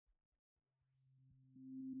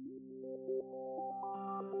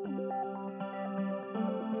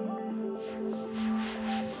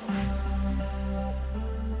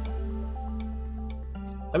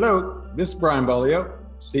Hello, this is Brian Bolio,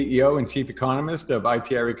 CEO and Chief Economist of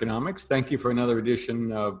ITR Economics. Thank you for another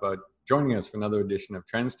edition of joining us for another edition of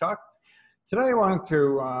Trends Talk. Today I wanted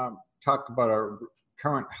to talk about our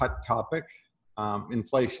current hot topic,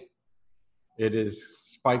 inflation. It is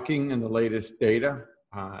spiking in the latest data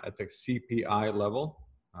at the CPI level,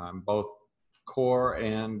 both core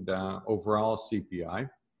and overall CPI.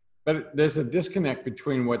 But there's a disconnect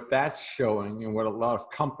between what that's showing and what a lot of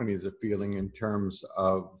companies are feeling in terms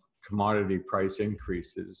of commodity price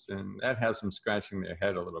increases. And that has them scratching their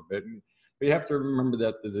head a little bit. But you have to remember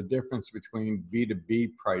that there's a difference between B2B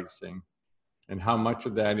pricing and how much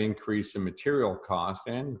of that increase in material cost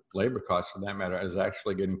and labor costs, for that matter, is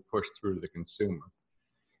actually getting pushed through to the consumer.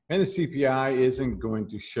 And the CPI isn't going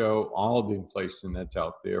to show all the inflation that's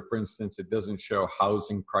out there. For instance, it doesn't show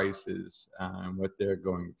housing prices and what they're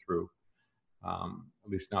going through, at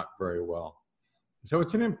least not very well. So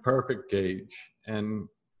it's an imperfect gauge. And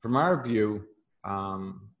from our view,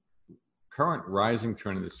 current rising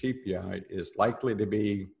trend of the CPI is likely to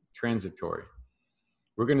be transitory.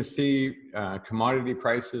 We're going to see commodity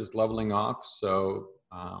prices leveling off. So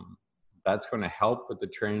that's going to help with the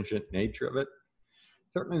transient nature of it.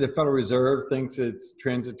 Certainly the Federal Reserve thinks it's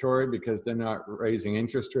transitory because they're not raising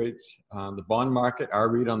interest rates. The bond market, our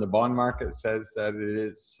read on the bond market says that it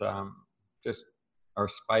is just our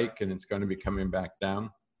spike and it's going to be coming back down.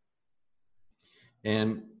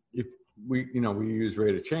 And if we use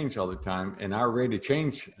rate of change all the time, and our rate of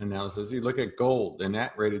change analysis, you look at gold and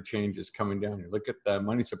that rate of change is coming down. You look at the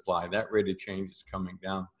money supply, that rate of change is coming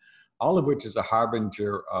down, all of which is a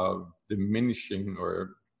harbinger of diminishing or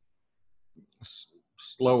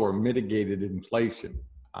slower mitigated inflation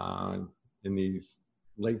in these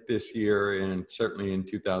late this year and certainly in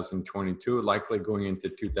 2022, likely going into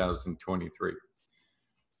 2023.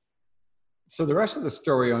 So the rest of the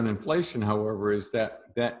story on inflation, however, is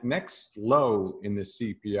that next low in the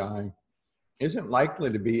CPI isn't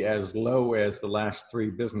likely to be as low as the last three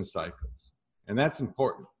business cycles. And that's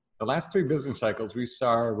important. The last three business cycles, we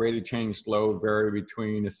saw our rate of change low vary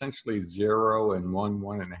between essentially 0 and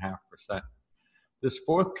 1.5%. This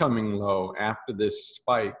forthcoming low after this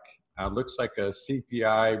spike looks like a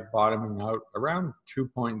CPI bottoming out around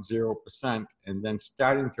 2.0% and then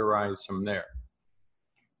starting to rise from there.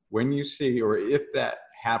 When you see, or if that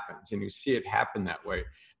happens, and you see it happen that way,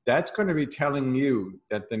 that's going to be telling you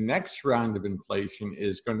that the next round of inflation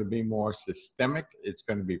is going to be more systemic, it's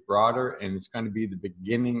going to be broader, and it's going to be the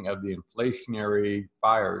beginning of the inflationary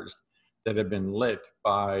fires that have been lit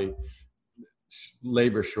by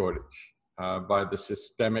labor shortage. By the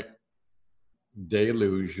systemic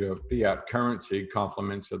deluge of fiat currency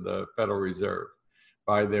complements of the Federal Reserve,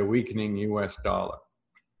 by their weakening US dollar.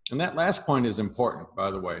 And that last point is important, by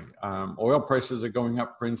the way. Oil prices are going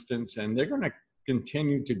up, for instance, and they're going to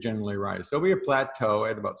continue to generally rise. There'll be a plateau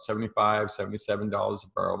at about $75, $77 a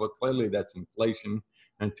barrel, but clearly that's inflation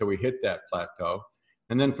until we hit that plateau.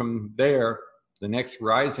 And then from there, the next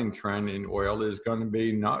rising trend in oil is going to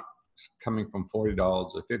be not coming from $40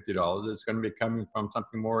 or $50, it's going to be coming from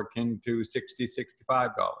something more akin to $60,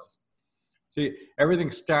 $65. See,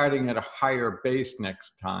 everything's starting at a higher base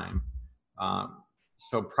next time.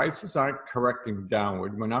 So prices aren't correcting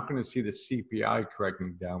downward. We're not going to see the CPI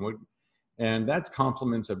correcting downward. And that's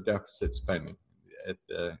complements of deficit spending. At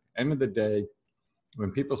the end of the day, when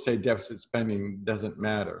people say deficit spending doesn't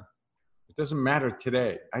matter, it doesn't matter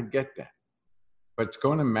today. I get that. But it's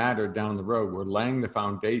going to matter down the road. We're laying the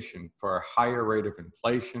foundation for a higher rate of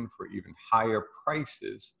inflation, for even higher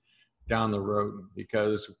prices down the road,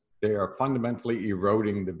 because they are fundamentally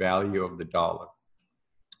eroding the value of the dollar.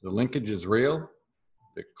 The linkage is real.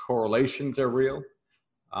 The correlations are real.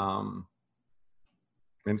 And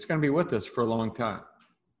it's going to be with us for a long time.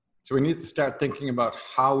 So we need to start thinking about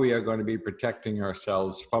how we are going to be protecting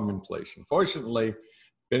ourselves from inflation. Fortunately,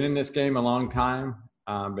 been in this game a long time.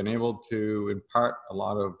 Been able to impart a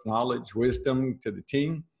lot of knowledge, wisdom to the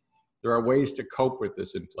team. There are ways to cope with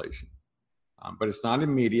this inflation, but it's not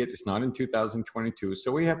immediate. It's not in 2022.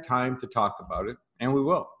 So we have time to talk about it, and we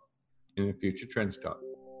will in a future Trends Talk.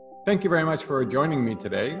 Thank you very much for joining me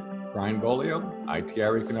today. Brian Bolio,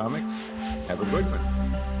 ITR Economics. Have a good one.